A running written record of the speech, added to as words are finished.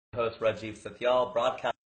Host Rajiv Satyal,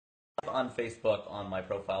 broadcast on Facebook on my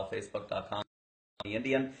profile, facebook.com, the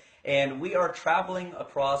Indian, and we are traveling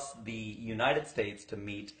across the United States to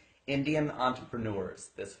meet Indian entrepreneurs,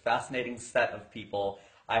 this fascinating set of people.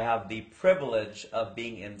 I have the privilege of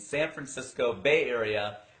being in San Francisco Bay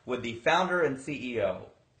Area with the founder and CEO,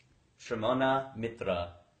 Sramana Mitra,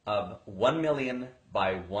 of 1 Million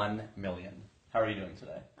by 1 Million. How are you doing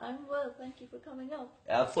today? I'm well, thank you for coming up.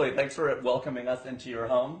 Absolutely. Thanks for welcoming us into your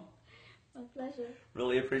home. My pleasure.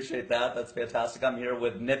 Really appreciate that. That's fantastic. I'm here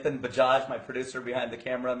with Nitin Bajaj, my producer behind the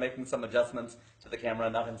camera, making some adjustments to the camera,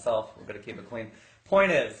 not himself. We're going to keep it clean.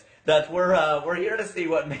 Point is that we're here to see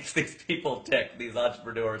what makes these people tick, these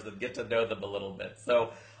entrepreneurs, and get to know them a little bit.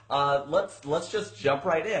 So let's just jump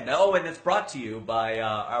right in. Oh, and it's brought to you by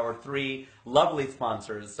our three lovely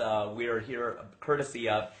sponsors. We are here courtesy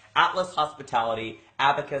of Atlas Hospitality,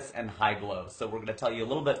 Abacus, and High Glow. So we're going to tell you a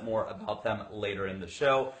little bit more about them later in the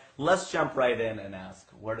show. Let's jump right in and ask,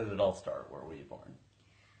 where did it all start? Where were you born?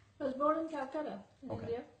 I was born in Calcutta, in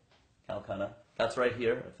India. Calcutta. That's right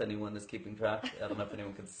here, if anyone is keeping track. I don't know if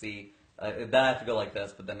anyone can see. Then I have to go like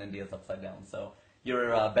this, but then India's upside down. So you're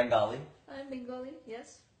Bengali. I'm Bengali,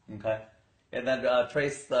 yes. Okay. And then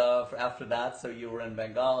trace after that, so you were in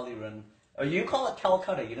Bengal, you were in... Oh, you call it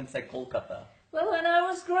Calcutta, you didn't say Kolkata. Well, when I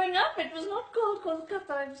was growing up, it was not called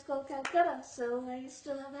Kolkata, it was called Calcutta. So I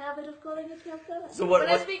still have a habit of calling it Calcutta. So when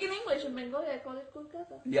I speak in English in Bengali, I call it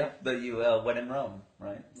Kolkata. Yeah, but you went in Rome,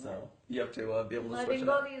 right? So you have to be able to My switch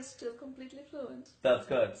Bengali is still completely fluent. That's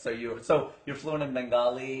good. So you're fluent in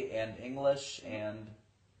Bengali and English and...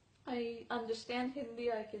 I understand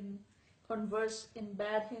Hindi, I can converse in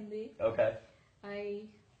bad Hindi. Okay. I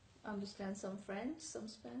understand some French, some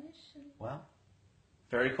Spanish. Wow.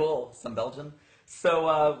 Very cool. Some Belgian.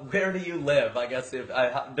 So where do you live? I guess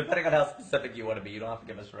depending on how specific you want to be, you don't have to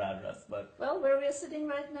give us your address. But well, where we are sitting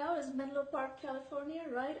right now is Menlo Park, California,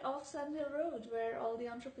 right off Sand Hill Road, where all the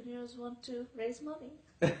entrepreneurs want to raise money.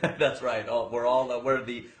 That's right. Where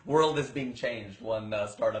the world is being changed, one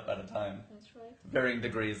startup at a time. That's right. Varying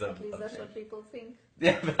degrees of. At least that's change. what people think.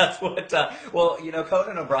 Yeah, that's what. Well,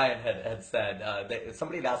 Conan O'Brien had said.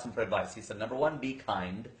 Somebody had asked him for advice. He said, number one, be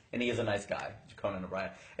kind, and he is a nice guy, Conan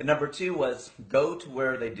O'Brien. And number two was go to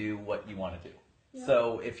where they do what you want to do. Yeah.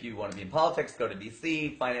 So if you want to be in politics, go to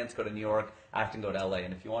D.C. Finance, go to New York. Acting, go to L.A.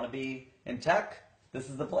 And if you want to be in tech, this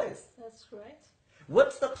is the place. That's right.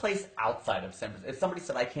 What's the place outside of San Francisco? If somebody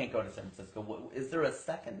said, I can't go to San Francisco, is there a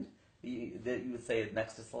second that you would say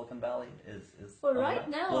next to Silicon Valley? Well, right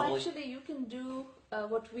now, globally? Actually, you can do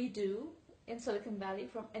what we do in Silicon Valley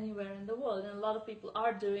from anywhere in the world. And a lot of people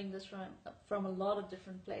are doing this from a lot of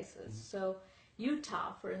different places. Mm-hmm. So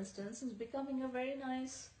Utah, for instance, is becoming a very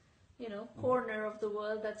nice, corner of the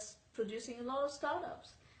world that's producing a lot of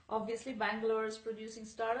startups. Obviously, Bangalore is producing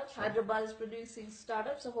startups. Sure. Hyderabad is producing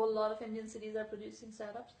startups. A whole lot of Indian cities are producing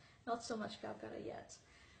startups. Not so much Calcutta yet.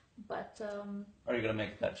 But are you going to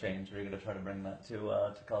make that change? Are you going to try to bring that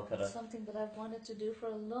to Calcutta? It's something that I've wanted to do for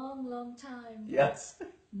a long, long time. Yes.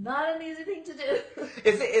 Not an easy thing to do.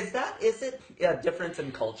 Is it a difference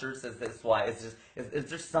in cultures? Is this why? Is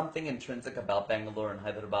there something intrinsic about Bangalore and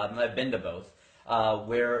Hyderabad? And I've been to both.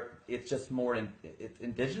 Where it's just more it's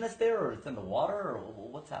indigenous there, or it's in the water, or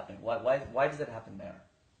what's happening? Why does it happen there?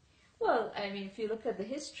 Well, I mean, if you look at the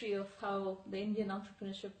history of how the Indian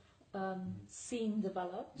entrepreneurship scene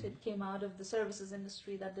developed, mm-hmm. It came out of the services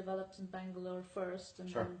industry that developed in Bangalore first, and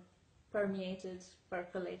sure. then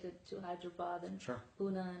percolated to Hyderabad and sure.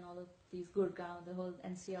 Pune and all of these Gurgaon, the whole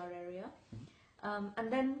NCR area. Mm-hmm.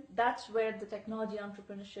 And then that's where the technology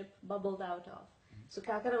entrepreneurship bubbled out of. So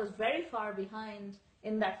Calcutta was very far behind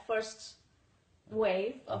in that first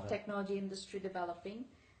wave of technology industry developing,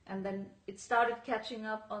 and then it started catching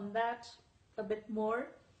up on that a bit more,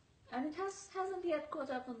 and it hasn't yet caught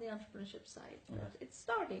up on the entrepreneurship side. But it's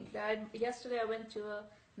starting. Yesterday I went to a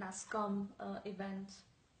NASCOM event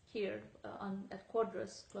here at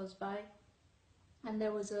Quadras, close by, and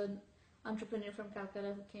there was an entrepreneur from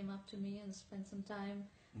Calcutta who came up to me and spent some time.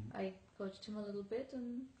 Mm-hmm. I coached him a little bit,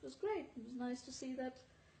 and it was great. It was nice to see that,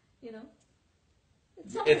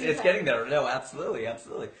 it's getting there. No, absolutely.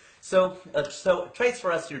 So trace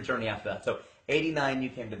for us your journey after that. So, 89, you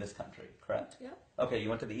came to this country, correct? Yeah. Okay, you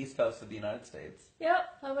went to the East Coast of the United States. Yeah,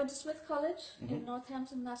 I went to Smith College mm-hmm. in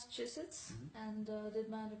Northampton, Massachusetts, mm-hmm. and did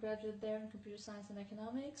my undergraduate there in computer science and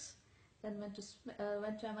economics. Then went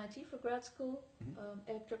to MIT for grad school, mm-hmm.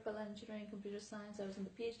 Electrical engineering, computer science. I was in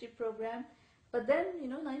the PhD program. But then,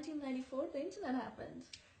 1994, the internet happened.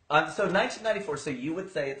 So 1994, so you would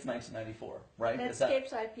say it's 1994, right?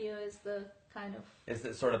 Netscape's IPO is the kind of. Is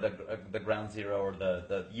it sort of the ground zero or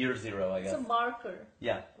the year zero, I guess? It's a marker.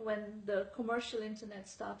 Yeah. When the commercial internet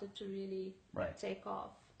started to really take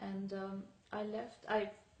off, and I left.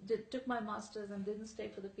 Took my master's and didn't stay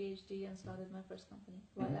for the PhD and started my first company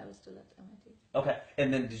while I was still at MIT. Okay,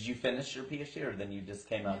 and then did you finish your PhD, or then you just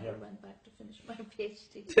came out here? I went back to finish my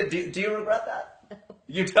PhD. Do you regret that? No.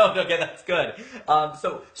 You don't? Okay, that's good.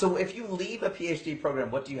 So if you leave a PhD program,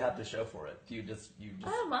 what do you have to show for it? Do you just? I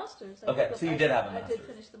have a master's. Okay, so you did have a master's. I did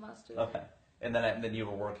finish the master's. Okay, and then you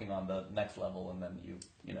were working on the next level, and then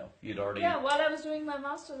you'd already. Yeah, while I was doing my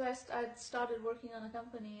master's, I started working on a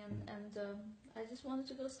company, and I just wanted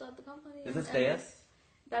to go start the company. Is this Deus?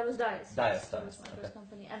 That was Dias. Dias. That was my first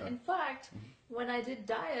company. And in fact, when I did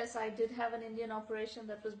Dias, I did have an Indian operation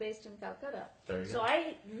that was based in Calcutta. So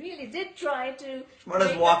I really did try to...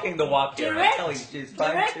 Sramana's walking the walk here. I'm telling you, she's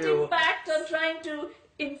trying to... impact on trying to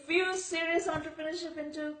infuse serious entrepreneurship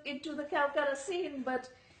into the Calcutta scene, but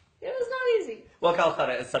it was not easy. Well,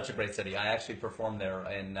 Calcutta is such a great city. I actually performed there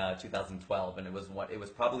in 2012, and it was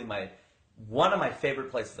probably one of my favorite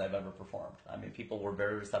places I've ever performed. I mean, people were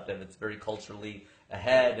very receptive. It's very culturally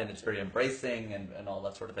ahead, and it's very embracing and all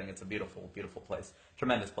that sort of thing. It's a beautiful, beautiful place.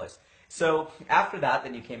 Tremendous place. So after that,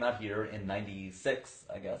 then you came out here in 96,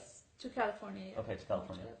 I guess. To California. Okay, to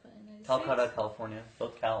California. Calcutta, California.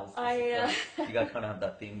 Both Cals. You got kind of have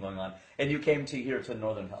that theme going on. And you came here to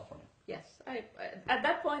Northern California. Yes. At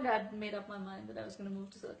that point, I had made up my mind that I was going to move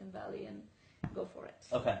to Silicon Valley and go for it.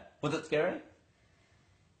 Okay. Was it scary?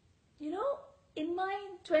 In my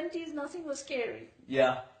 20s, nothing was scary.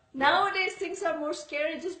 Yeah. Nowadays, things are more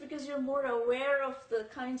scary just because you're more aware of the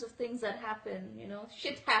kinds of things that happen.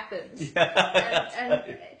 Shit happens. Yeah,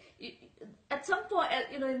 and at some point,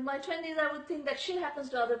 in my 20s, I would think that shit happens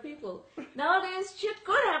to other people. Nowadays, shit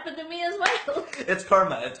could happen to me as well. It's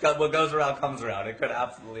karma. It's got what goes around comes around. It could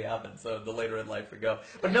absolutely happen. So the later in life we go.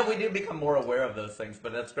 But no, we do become more aware of those things.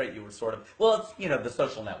 But that's great. You were sort of, well, it's, The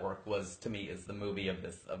Social Network was, to me, is the movie of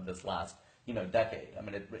this last decade. I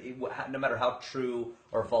mean, no matter how true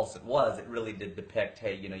or false it was, it really did depict,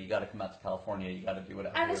 hey, you got to come out to California, you got to do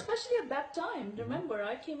whatever. And especially at that time, remember,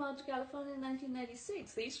 I came out to California in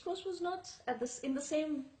 1996. The East Coast was not in the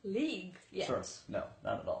same league yet. Sure, no,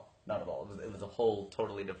 not at all. Not at all. It was a whole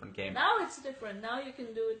totally different game. Now it's different. Now you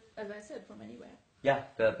can do it, as I said, from anywhere. Yeah,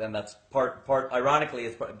 and that's part.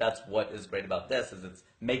 Ironically, that's what is great about this is it's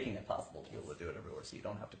making it possible to be able to do it everywhere, so you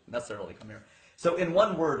don't have to necessarily come here. So, in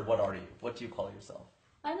one word, what are you? What do you call yourself?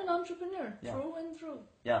 I'm an entrepreneur, through and through.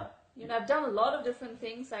 Yeah. I've done a lot of different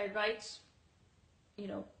things. I write,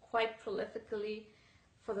 quite prolifically.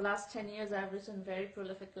 For the last 10 years, I've written very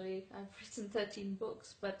prolifically. I've written 13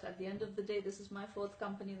 books, but at the end of the day, this is my fourth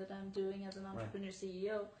company that I'm doing as an entrepreneur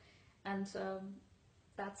CEO, and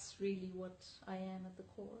that's really what I am at the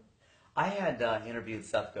core. I had interviewed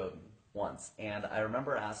Seth Godin once, and I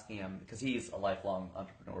remember asking him, because he's a lifelong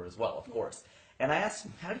entrepreneur as well, of course, and I asked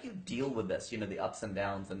him, how do you deal with this, the ups and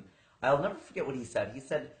downs, and I'll never forget what he said. He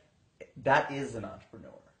said, that is an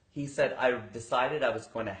entrepreneur. He said, I decided I was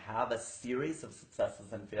going to have a series of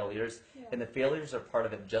successes and failures, and the failures are part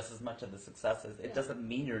of it just as much as the successes. It doesn't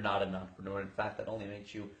mean you're not an entrepreneur. In fact, that only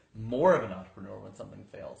makes you more of an entrepreneur when something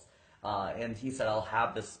fails. And he said, I'll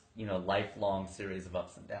have this, lifelong series of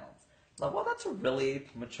ups and downs. Like, well, that's a really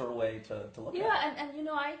mature way to look at it. Yeah,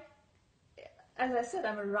 and as I said,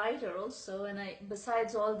 I'm a writer also, and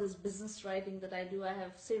besides all this business writing that I do, I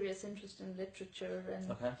have serious interest in literature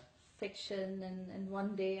and fiction, and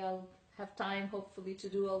one day I'll have time, hopefully, to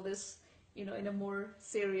do all this, in a more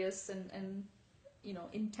serious and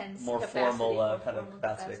intense more capacity, formal kind of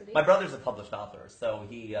capacity. My brother's a published author, so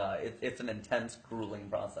it's an intense, grueling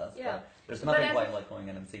process. Yeah. But there's nothing quite like going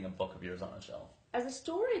in and seeing a book of yours on a shelf. As a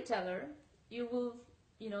storyteller, you will,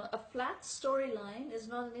 a flat storyline is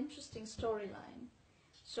not an interesting storyline.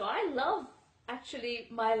 So I love, actually,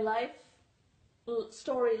 my life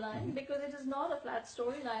storyline because it is not a flat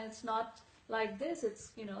storyline. It's not like this.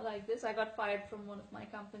 It's, like this. I got fired from one of my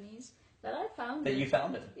companies that I founded. That you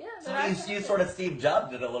founded? Yeah. So you sort of Steve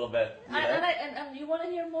Jobs did a little bit. And you want to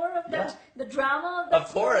hear more of that? The drama of that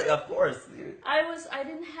Of course. I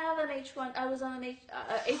didn't have an H1. I was on an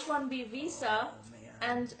H1B visa. Oh,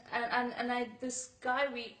 man. And this guy,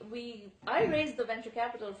 I raised the venture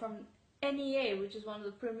capital from NEA, which is one of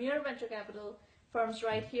the premier venture capital firms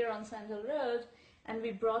right here on Sand Hill Road, and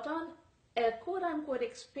we brought on a quote-unquote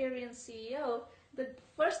experienced CEO. The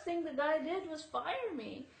first thing the guy did was fire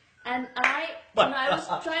me. And I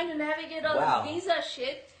was trying to navigate all this visa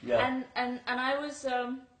shit, and I was,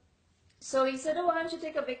 so he said, oh, why don't you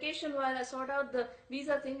take a vacation while I sort out the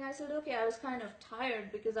visa thing? I said, okay. I was kind of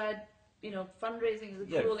tired because I'd fundraising is a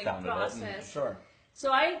Yeah, grueling founded it, process. sure.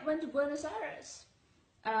 So I went to Buenos Aires,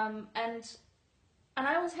 and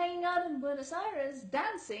I was hanging out in Buenos Aires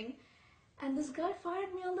dancing, and this guy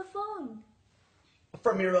fired me on the phone.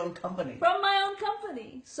 From your own company. From my own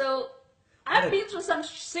company. So I've been through some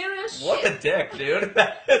serious shit. What a dick, dude.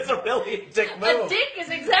 That's a really dick move. A dick is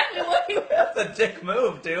exactly what you... That's a dick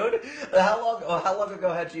move, dude. How long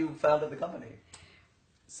ago had you founded the company?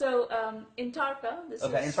 So in Tarka, this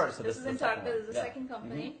is in Tarka. This is the second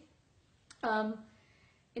company. Mm-hmm.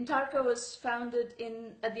 Intarca was founded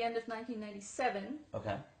at the end of 1997.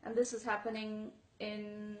 Okay. And this is happening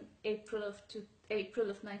in April of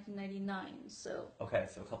 1999. So. Okay,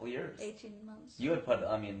 so a couple of years. 18 months. You had put,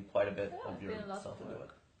 quite a bit of yourself into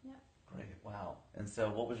it. Yeah. Great. Wow. And so,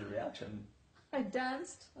 what was your reaction? I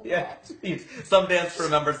danced a lot. Some dance to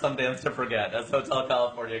remember, some dance to forget, as Hotel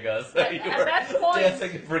California goes. So at that point,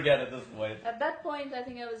 dancing to forget at this point. At that point, I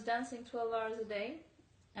think I was dancing 12 hours a day,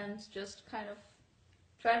 and just kind of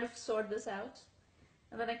trying to sort this out.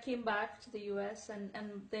 And then I came back to the US, and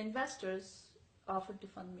the investors offered to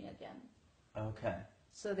fund me again. Okay.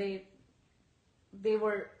 So they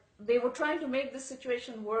were trying to make this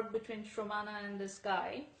situation work between Sramana and this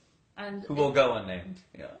guy, and who will go unnamed.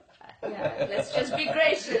 Yeah. Yeah. Let's just be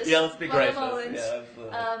gracious. Yeah, let's be gracious. Yeah,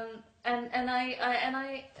 absolutely.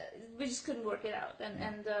 And we just couldn't work it out,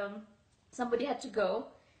 and somebody had to go.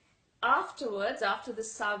 Afterwards, after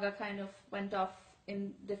this saga kind of went off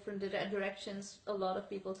in different directions, a lot of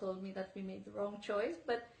people told me that we made the wrong choice,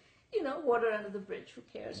 but water under the bridge, who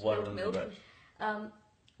cares? Water under the bridge.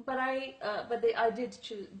 But I did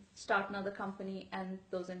start another company, and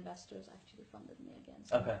those investors actually funded me again.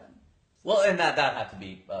 Okay. Well, and that had to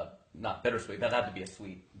be not bittersweet. That had to be a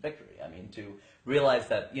sweet victory. To realize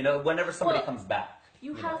that whenever somebody comes back,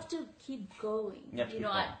 you have to keep going. You have to keep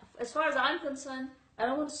going. As far as I'm concerned, I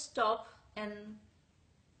don't want to stop and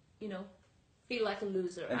feel like a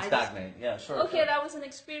loser. And stagnate. Yeah, sure. Okay, that was an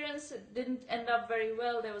experience. It didn't end up very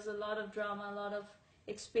well. There was a lot of drama, a lot of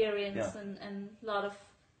experience, and a lot of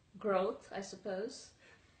growth, I suppose.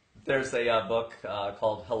 There's a book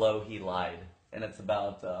called Hello, He Lied. And it's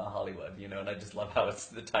about Hollywood, and I just love how it's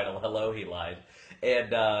the title, Hello, He Lied. And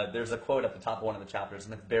there's a quote at the top of one of the chapters,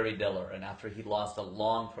 and it's Barry Diller, and after he lost a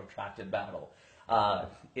long, protracted battle,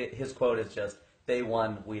 his quote is just, they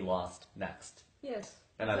won, we lost, next. Yes,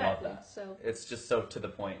 and exactly. I love that. So it's just so to the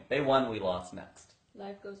point. They won, we lost, next.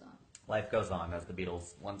 Life goes on. Life goes on, as the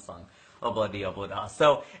Beatles once sung. Obladi, oblada.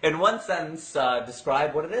 So, in one sentence,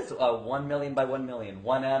 describe what it is. 1 million by 1 million.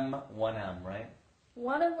 1M, 1M, right?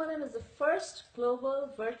 1M is the first global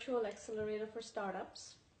virtual accelerator for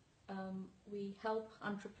startups. We help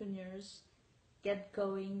entrepreneurs get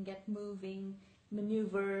going, get moving,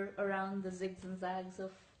 maneuver around the zigs and zags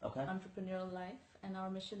of entrepreneurial life. And our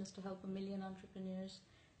mission is to help 1 million entrepreneurs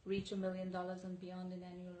reach $1 million and beyond in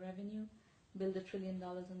annual revenue, build $1 trillion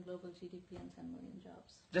in global GDP, and 10 million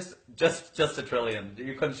jobs. Just $1 trillion.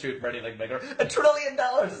 You couldn't shoot for anything bigger. $1 trillion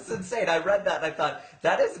is insane. I read that and I thought,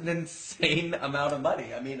 that is an insane amount of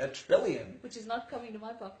money. $1 trillion. Which is not coming to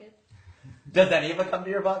my pocket. Does any of it come to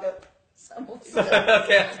your pocket? Some of them.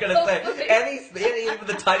 Okay, I was going to say, even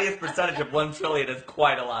the tiniest percentage of 1 trillion is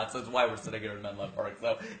quite a lot, so that's why we're sitting here in Menlo Park.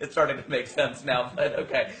 So it's starting to make sense now, but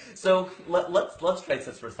okay. So let's trace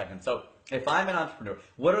this for a second. So if I'm an entrepreneur,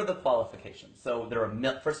 what are the qualifications? So there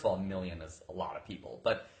are, first of all, 1 million is a lot of people,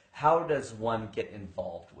 but how does one get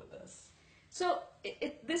involved with this? So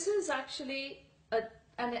this is actually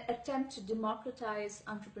an attempt to democratize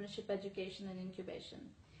entrepreneurship education and incubation.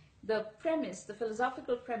 The premise, the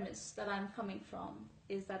philosophical premise that I'm coming from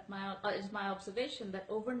is that my observation that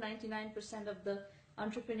over 99% of the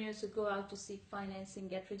entrepreneurs who go out to seek financing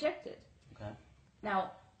get rejected. Okay.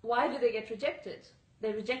 Now, why do they get rejected?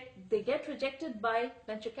 They get rejected by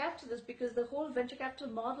venture capitalists because the whole venture capital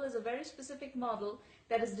model is a very specific model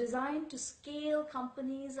that is designed to scale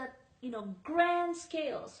companies at grand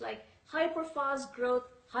scales, like hyper fast growth,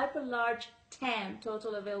 hyper large TAM,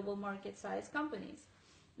 total available market size companies.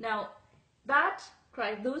 Now,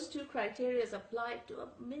 those two criteria apply to a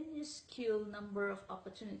minuscule number of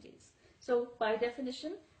opportunities. So, by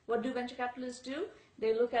definition, what do venture capitalists do?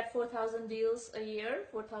 They look at 4,000 deals a year,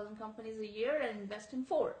 4,000 companies a year, and invest in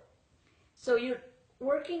 4. So, you're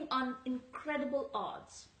working on incredible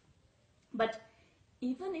odds. But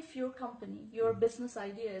even if your company, your business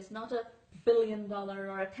idea is not $1 billion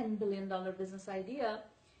or a $10 billion business idea,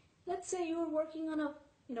 let's say you're working on a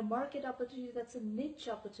market opportunity that's a niche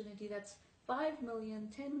opportunity that's $5 million,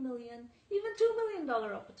 $10 million, even $2 million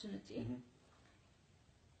opportunity. Mm-hmm.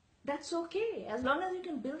 That's okay, as long as you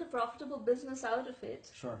can build a profitable business out of it.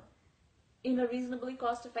 Sure. in a reasonably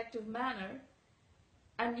cost-effective manner,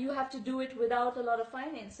 and you have to do it without a lot of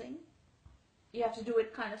financing. You have to do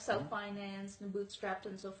it kind of self-financed and bootstrapped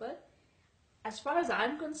and so forth. As far as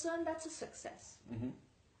I'm concerned, that's a success.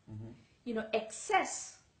 You know,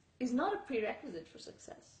 excess is not a prerequisite for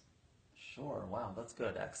success. Sure. Wow, that's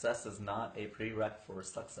good. Excess is not a prereq for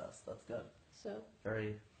success. That's good. So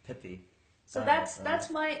very pithy. So that's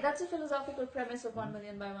a philosophical premise of 1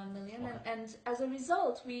 million by 1 million, and as a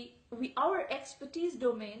result, our expertise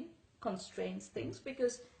domain constrains things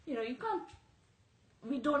because you can't.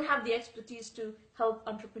 We don't have the expertise to help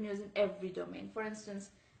entrepreneurs in every domain. For instance,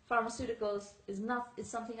 pharmaceuticals is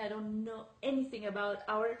something I don't know anything about.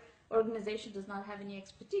 Our organization does not have any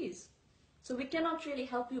expertise, so we cannot really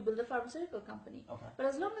help you build a pharmaceutical company. Okay. But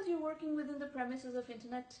as long as you're working within the premises of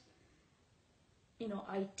internet,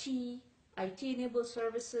 IT-enabled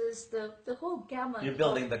services, the whole gamut. You're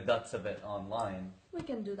building the guts of it online. We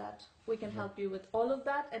can do that. We can help you with all of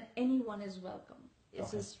that, and anyone is welcome.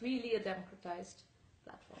 This is really a democratized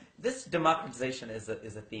platform. This democratization is a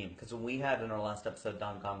theme, because when we had in our last episode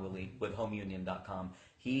Don Ganguli with HomeUnion.com,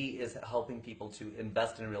 he is helping people to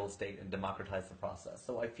invest in real estate and democratize the process.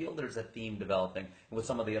 So I feel there's a theme developing with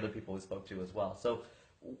some of the other people we spoke to as well. So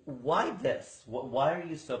why this? Why are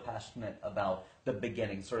you so passionate about the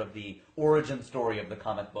beginning, sort of the origin story of the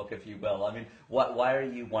comic book, if you will? I mean, why are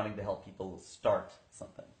you wanting to help people start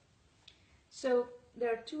something? So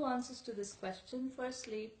there are two answers to this question.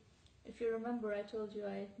 Firstly, if you remember, I told you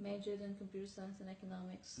I majored in computer science and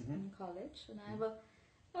economics in college, and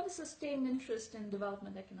I have a sustained interest in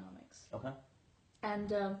development economics. Okay.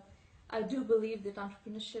 And I do believe that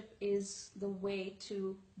entrepreneurship is the way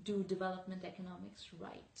to do development economics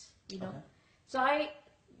right. Okay. So I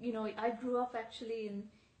grew up actually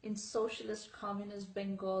in socialist communist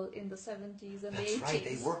Bengal in the 70s and the 80s. That's right,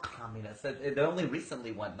 they were communists. They only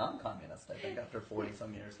recently went non-communist, I think, after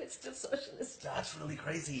 40-some years. It's still socialist. That's really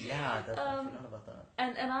crazy, yeah. I forgot about that.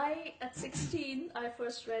 And I, at 16, I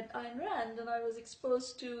first read Ayn Rand, and I was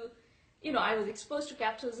exposed to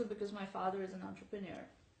capitalism because my father is an entrepreneur.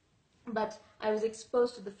 But I was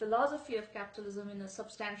exposed to the philosophy of capitalism in a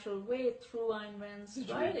substantial way through Ayn Rand's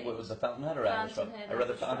writings. What was the Fountainhead or Fountainhead? I read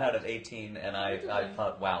the Fountainhead at 18, and I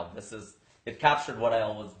thought, wow, it captured what I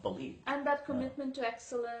always believed. And that commitment to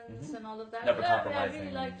excellence and all of that. Never compromising. I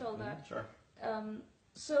really liked all that. Sure.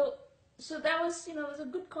 So that was, was a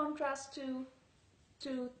good contrast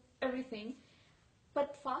to everything.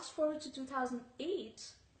 But fast forward to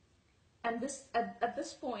 2008, and at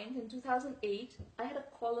this point, in 2008, I had a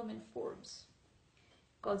column in Forbes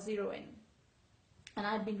called Zero In. And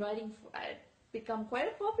I had become quite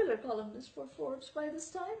a popular columnist for Forbes by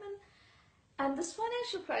this time, and this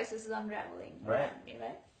financial crisis is unraveling around me,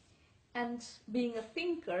 right? And being a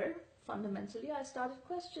thinker, fundamentally, I started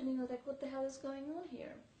questioning, what the hell is going on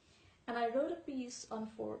here? And I wrote a piece on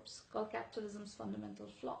Forbes called Capitalism's Fundamental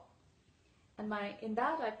Flaw. And in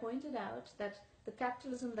that, I pointed out that the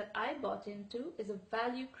capitalism that I bought into is a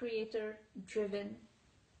value creator-driven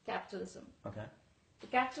capitalism. Okay. The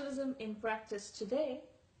capitalism in practice today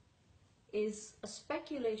is a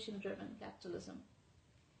speculation-driven capitalism.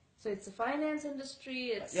 So it's the finance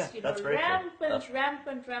industry, it's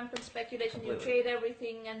rampant speculation. Completely. You trade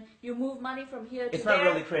everything and you move money from here to there. It's not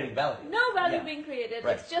really creating value. No value being created.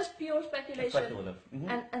 Right. It's just pure speculation. It's speculative.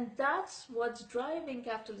 And that's what's driving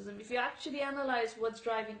capitalism. If you actually analyze what's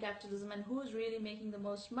driving capitalism and who's really making the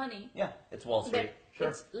most money, it's Wall Street. Sure.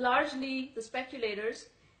 It's largely the speculators.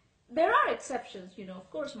 There are exceptions,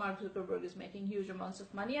 of course Mark Zuckerberg is making huge amounts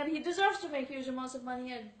of money and he deserves to make huge amounts of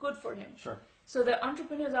money and good for him. Sure. So the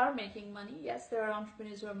entrepreneurs are making money. Yes, there are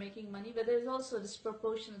entrepreneurs who are making money, but there's also a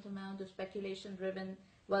disproportionate amount of speculation-driven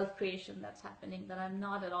wealth creation that's happening that I'm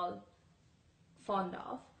not at all fond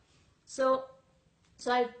of. So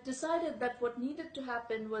I decided that what needed to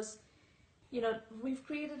happen was, we've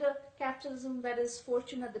created a capitalism that is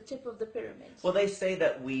fortune at the tip of the pyramid. Well, they say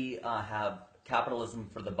that we have capitalism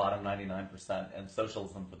for the bottom 99% and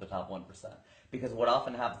socialism for the top 1%. Because what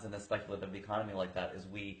often happens in a speculative economy like that is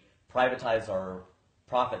we privatize our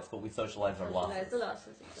profits, but we socialize our losses. Socialize the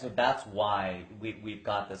losses, exactly. So that's why we've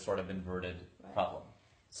got this sort of inverted problem.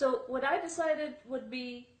 So what I decided would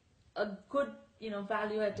be a good,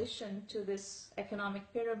 value addition to this economic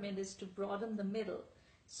pyramid is to broaden the middle.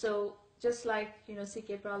 So just like,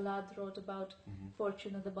 C.K. Prahlad wrote about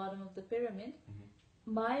fortune at the bottom of the pyramid,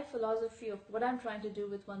 my philosophy of what I'm trying to do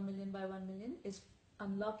with 1 million by 1 million is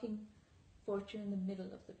unlocking fortune in the middle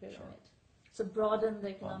of the pyramid. Sure. So broaden the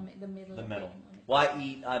economic, the middle. The of middle. economic. Well,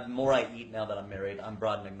 the more I eat now that I'm married, I'm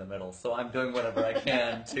broadening the middle. So I'm doing whatever I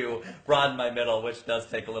can to broaden my middle, which does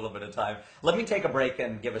take a little bit of time. Let me take a break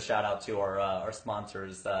and give a shout out to our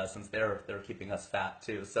sponsors, since they're keeping us fat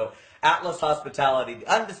too. So Atlas Hospitality, the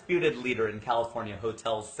undisputed leader in California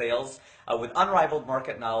hotel sales, with unrivaled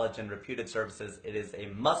market knowledge and reputed services, it is a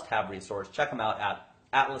must-have resource. Check them out at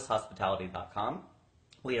atlashospitality.com.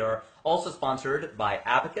 We are also sponsored by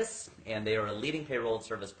Abacus, and they are a leading payroll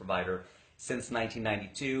service provider since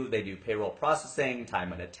 1992. They do payroll processing,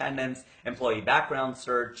 time and attendance, employee background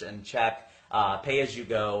search and check, pay as you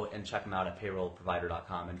go, and check them out at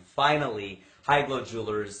payrollprovider.com. And finally, High Glow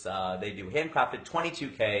Jewelers. They do handcrafted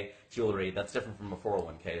 22K jewelry. That's different from a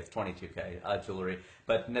 401K. It's 22K jewelry.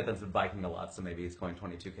 But Nitin's been biking a lot, so maybe he's going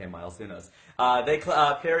 22K miles. Who knows? They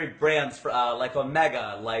carry brands for, like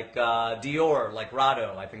Omega, like Dior, like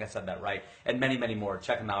Rado. I think I said that right. And many, many more.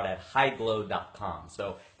 Check them out at highglow.com.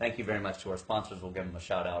 So thank you very much to our sponsors. We'll give them a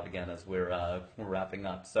shout out again as we're wrapping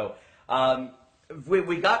up. So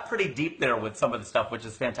we got pretty deep there with some of the stuff, which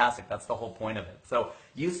is fantastic. That's the whole point of it. So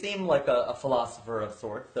you seem like a philosopher of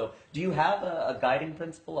sorts. So do you have a guiding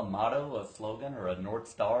principle, a motto, a slogan, or a North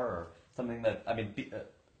Star, or something that, I mean,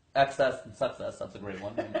 excess and success, that's a great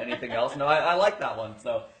one. And anything else? No, I like that one.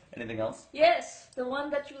 So anything else? Yes, the one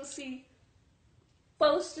that you'll see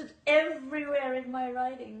posted everywhere in my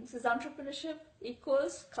writings is entrepreneurship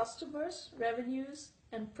equals customers, revenues,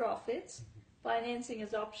 and profits. Financing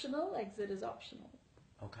is optional, exit is optional.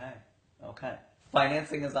 Okay.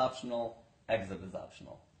 Financing is optional, exit is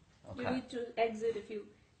optional. Okay. You need to exit if you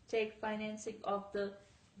take financing of the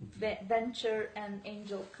venture and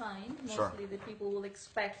angel kind. Mostly Sure. the people will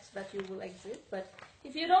expect that you will exit. But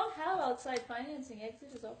if you don't have outside financing,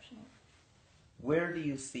 exit is optional. Where do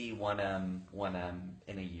you see 1M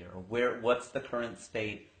in a year? What's the current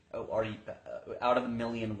state? Are you out of the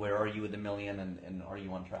million? Where are you with the million, and are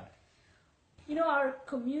you on track? You know, our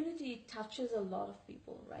community touches a lot of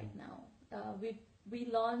people right now. We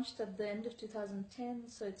launched at the end of 2010,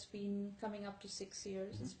 so it's been coming up to 6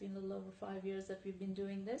 years. It's been a little over 5 years that we've been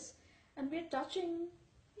doing this, and we're touching,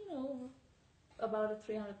 about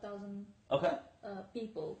 300,000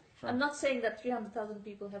 people. Sure. I'm not saying that 300,000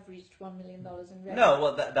 people have reached $1 million in revenue. No,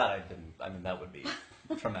 well, that I didn't. I mean, that would be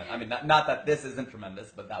tremendous. I mean, not that this isn't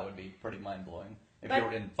tremendous, but that would be pretty mind blowing. If you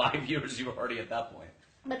were in 5 years, you were already at that point.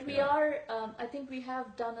 But we are, I think we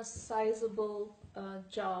have done a sizable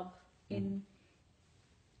job in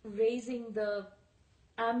raising the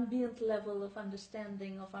ambient level of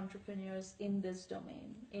understanding of entrepreneurs in this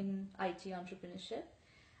domain, in IT entrepreneurship.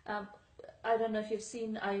 I don't know if you've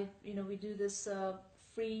seen, we do this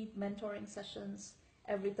free mentoring sessions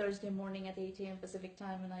every Thursday morning at 8 a.m. Pacific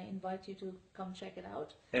time, and I invite you to come check it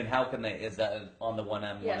out. And how can they, is that on the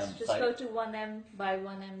 1M Yes, 1M just site? go to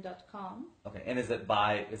 1mby1m.com. Okay, and is it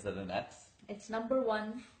an X? It's number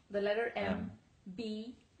 1, the letter M,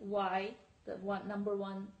 B, Y, the number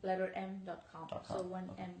 1, letter M.com. So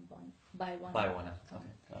 1M by 1M. By 1M,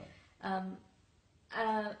 okay, got it.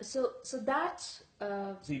 So that.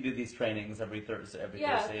 So you do these trainings every Thursday.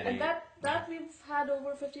 Yeah, and that we've had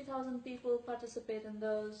over 50,000 people participate in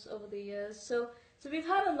those over the years. So we've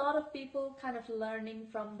had a lot of people kind of learning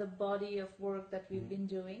from the body of work that we've been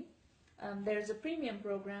doing. There's a premium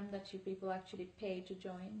program that you people actually pay to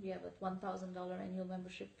join. We have a $1,000 annual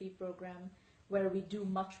membership fee program where we do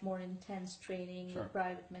much more intense training, Sure.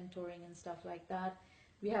 private mentoring and stuff like that.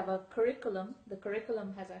 We have a curriculum. The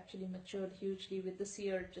curriculum has actually matured hugely with this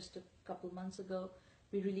year. Just a couple months ago,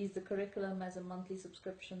 we released the curriculum as a monthly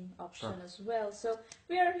subscription option as well. So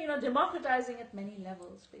we are, democratizing at many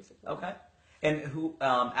levels, basically. Okay. And who,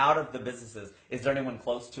 out of the businesses, is there anyone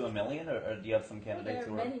close to $1 million, or do you have some candidates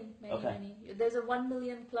There who are are? many. There's a 1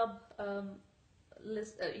 million club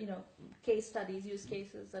list, case studies, use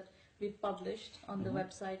cases that we've published on the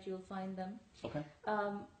website. You'll find them. Okay.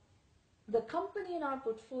 The company in our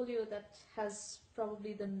portfolio that has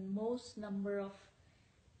probably the most number of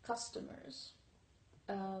customers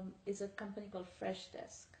is a company called Fresh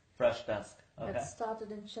Desk. Fresh Desk. Okay. That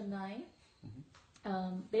started in Chennai.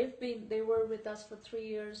 They were with us for 3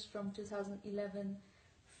 years from 2011.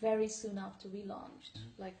 Very soon after we launched,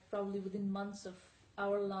 like probably within months of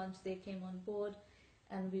our launch, they came on board,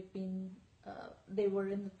 and they were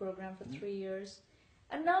in the program for 3 years.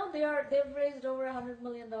 And now they've raised over $100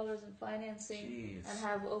 million in financing. Jeez. And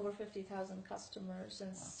have over 50,000 customers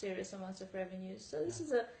and serious amounts of revenues. So this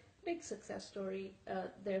is a big success story.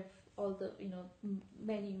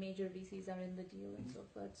 Many major VCs are in the deal and so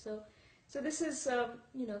forth. So this is,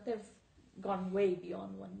 they've gone way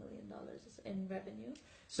beyond $1 million in revenue.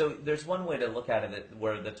 So there's one way to look at it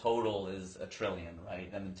where the total is $1 trillion, right?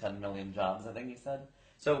 And 10 million jobs, I think you said.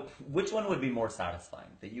 So which one would be more satisfying?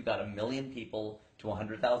 That you got 1 million people to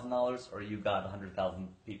 $100,000, or you got 100,000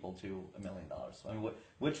 people to $1 million? I mean,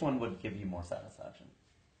 which one would give you more satisfaction?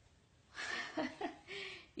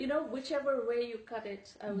 You know, whichever way you cut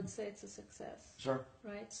it, I would say it's a success. Sure.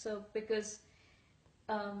 Right? So because...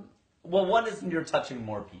 well, one is you're touching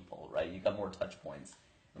more people, right? You got more touch points.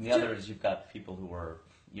 And the other is you've got people who are,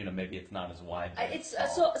 you know, maybe it's not as wide.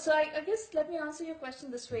 So I guess let me answer your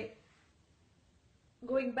question this way.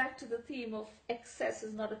 Going back to the theme of excess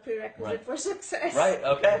is not a prerequisite for success. Right,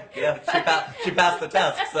 okay. Yeah, she passed the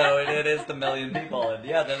test, so it is the million people. And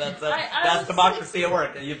yeah, that's democracy at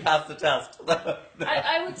work. You passed the test.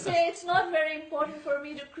 I would say it's not very important for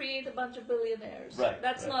me to create a bunch of billionaires. Right.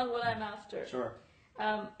 That's not what I'm after. Sure.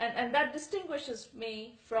 And that distinguishes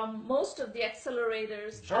me from most of the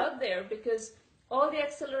accelerators out there, because all the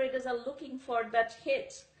accelerators are looking for that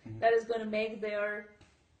hit that is going to make their,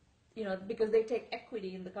 you know, because they take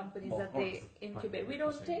equity in the companies that they incubate. We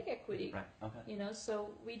don't take equity, you know, so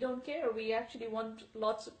we don't care. We actually want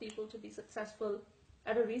lots of people to be successful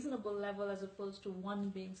at a reasonable level as opposed to one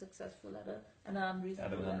being successful at an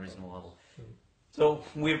unreasonable level. So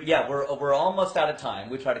we're almost out of time.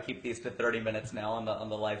 We try to keep these to 30 minutes now on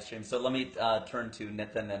the live stream. So let me turn to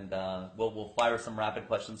Nitin, and we'll fire some rapid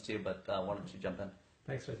questions to you. But why don't you jump in?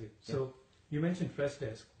 Thanks, Rajiv. Yeah. So you mentioned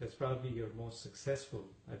Freshdesk. That's probably your most successful,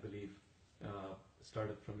 I believe,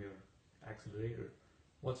 startup from your accelerator.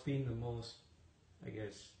 What's been the most, I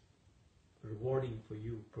guess, rewarding for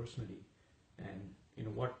you personally? And you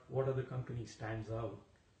know, what other company stands out,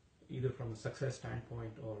 either from a success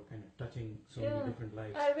standpoint or kind of touching so many different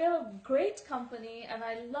lives? We have a great company, and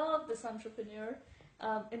I love this entrepreneur.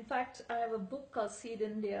 In fact, I have a book called Seed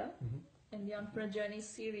India in the Entrepreneur Journey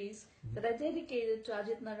series that I dedicated to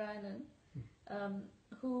Ajit Narayanan,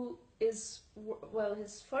 who is, well,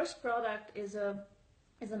 his first product is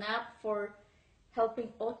an app for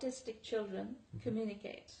helping autistic children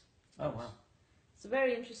communicate. Oh, wow. It's a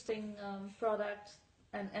very interesting product,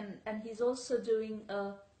 and he's also doing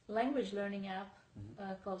a language learning app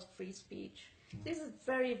called Free Speech. This is a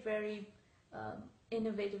very, very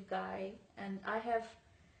innovative guy, and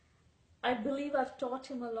I believe I've taught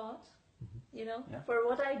him a lot. You know, for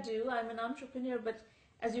what I do, I'm an entrepreneur, but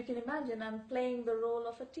as you can imagine, I'm playing the role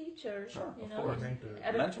of a teacher. Sure, you of know, course.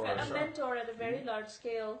 a mentor at a very large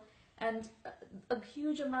scale, and a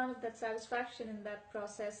huge amount of that satisfaction in that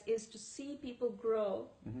process is to see people grow.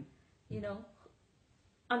 You know,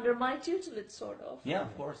 under my tutelage, sort of. Yeah,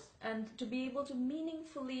 of course. And to be able to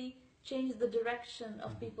meaningfully change the direction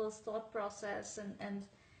of people's thought process and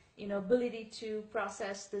you know, ability to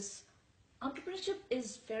process this. Entrepreneurship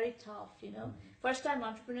is very tough, you know. First-time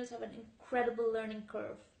entrepreneurs have an incredible learning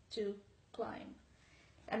curve to climb.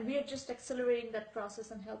 And we are just accelerating that process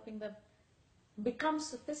and helping them become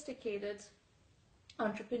sophisticated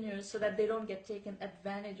entrepreneurs so that they don't get taken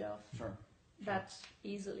advantage of that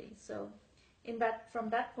easily. So from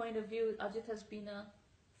that point of view, Ajit has been a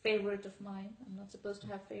favorite of mine. I'm not supposed to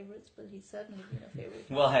have favorites, but he's certainly been a favorite.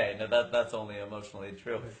 Well, hey, no, that's only emotionally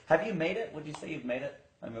true. Have you made it? Would you say you've made it?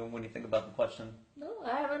 I mean, when you think about the question. No,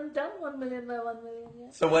 I haven't done 1 million by 1 million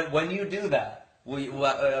yet. So when you do that, I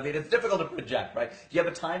mean, it's difficult to project, right? Do you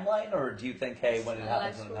have a timeline, or do you think, hey, when it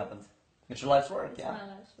happens, when it happens? It's your life's work, It's my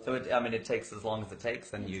life's So work. it takes as long as it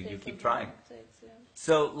takes, and you keep trying. Takes,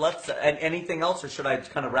 So let's. Anything else, or should I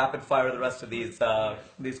kind of rapid fire the rest of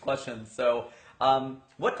these questions? So,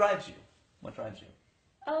 what drives you? What drives you?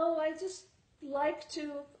 Oh, I just like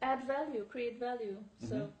to add value, create value.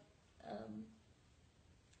 So,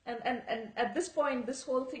 and at this point, this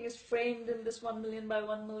whole thing is framed in this 1 million by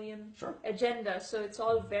 1 million agenda. So it's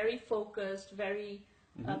all very focused, very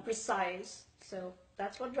precise. So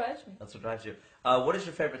that's what drives me. That's what drives you. What is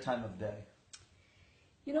your favorite time of day?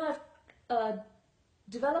 You know, I've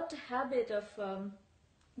developed a habit of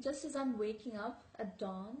just as I'm waking up at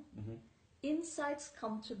dawn, insights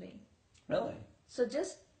come to me. Really? So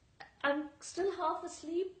I'm still half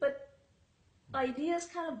asleep, but ideas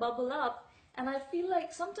kind of bubble up. And I feel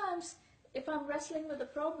like sometimes if I'm wrestling with a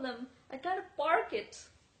problem, I kind of park it.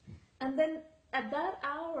 And then at that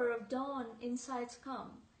hour of dawn, insights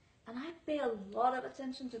come. And I pay a lot of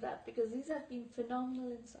attention to that because these have been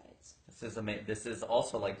phenomenal insights. This is amazing. This is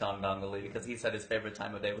also like Don Ganguly because he said his favorite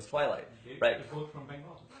time of day was twilight, right? They're both from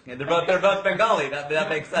Bengal. Yeah, they're both Bengali. That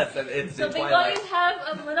makes sense. It's so twilight. Bengalis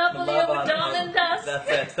have a monopoly over dawn and dusk. That's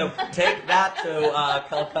it. So take that to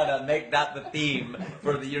Calcutta. Make that the theme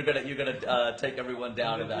for the. You're gonna take everyone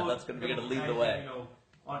down in that. That's gonna be gonna lead the way. You know,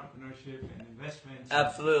 entrepreneurship and investments.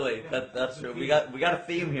 Absolutely, Yeah, that's the true. theme. We got a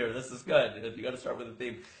theme here. This is good. You got to start with a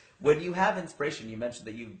theme. When you have inspiration, you mentioned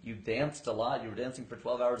that you danced a lot. You were dancing for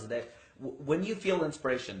 12 hours a day. When you feel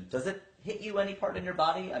inspiration, does it hit you any part in your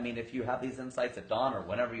body? I mean, if you have these insights at dawn or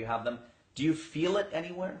whenever you have them, do you feel it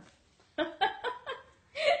anywhere? I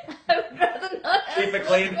would rather not Keep it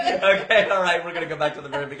clean. Okay, all right. We're gonna go back to the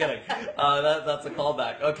very beginning. That's a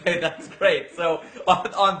callback. Okay, that's great. So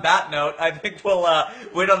on that note, I think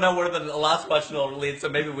we don't know where the last question will lead, so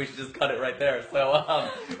maybe we should just cut it right there. So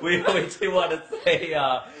we do want to say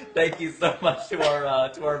thank you so much to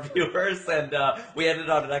our viewers, and we ended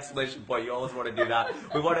on an exclamation point. You always want to do that.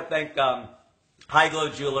 We want to thank. High Glow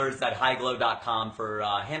Jewelers at highglow.com for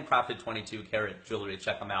handcrafted 22 karat jewelry.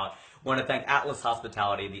 Check them out. Want to thank Atlas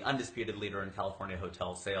Hospitality, the undisputed leader in California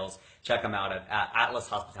hotel sales. Check them out at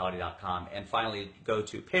atlashospitality.com. And finally, go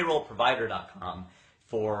to payrollprovider.com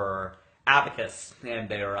for Abacus, and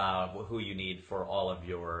they're who you need for all of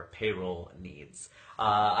your payroll needs.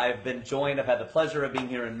 I've had the pleasure of being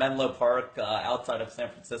here in Menlo Park, outside of San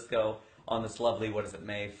Francisco, on this lovely,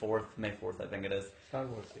 May 4th, I think it is. Star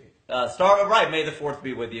Wars Day. Right, May the 4th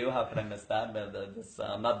be with you. How could I miss that?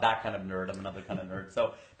 I'm not that kind of nerd. I'm another kind of nerd.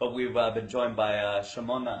 But we've been joined by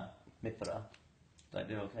Sramana, Mitra. Did I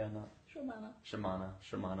do okay on that? Sramana.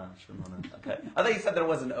 Okay. I thought you said there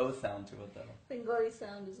was an O sound to it, though. Bengali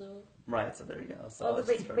sound is O. Right, so there you go. So All the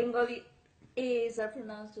Bengali A's are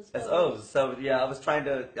pronounced as O's. So yeah, I'm trying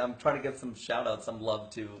to give some shout out, some love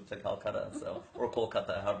to Calcutta, or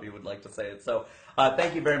Kolkata, however you would like to say it. So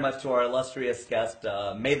thank you very much to our illustrious guest.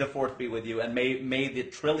 May the 4th be with you, and may the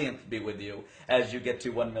trillionth be with you as you get to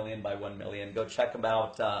 1 million by 1 million. Go check them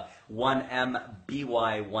out,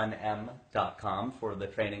 1mby1m.com for the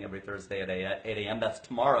training every Thursday at 8 a.m. That's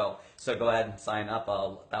tomorrow. So go ahead and sign up.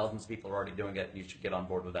 Thousands of people are already doing it, and you should get on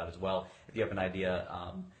board with that as well. If you have an idea,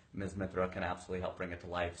 Ms. Mitra can absolutely help bring it to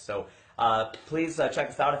life. So please check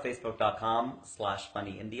us out at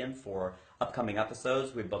facebook.com/funnyindian for upcoming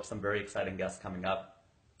episodes. We've booked some very exciting guests coming up.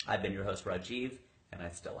 I've been your host, Rajiv, and I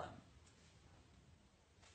still am.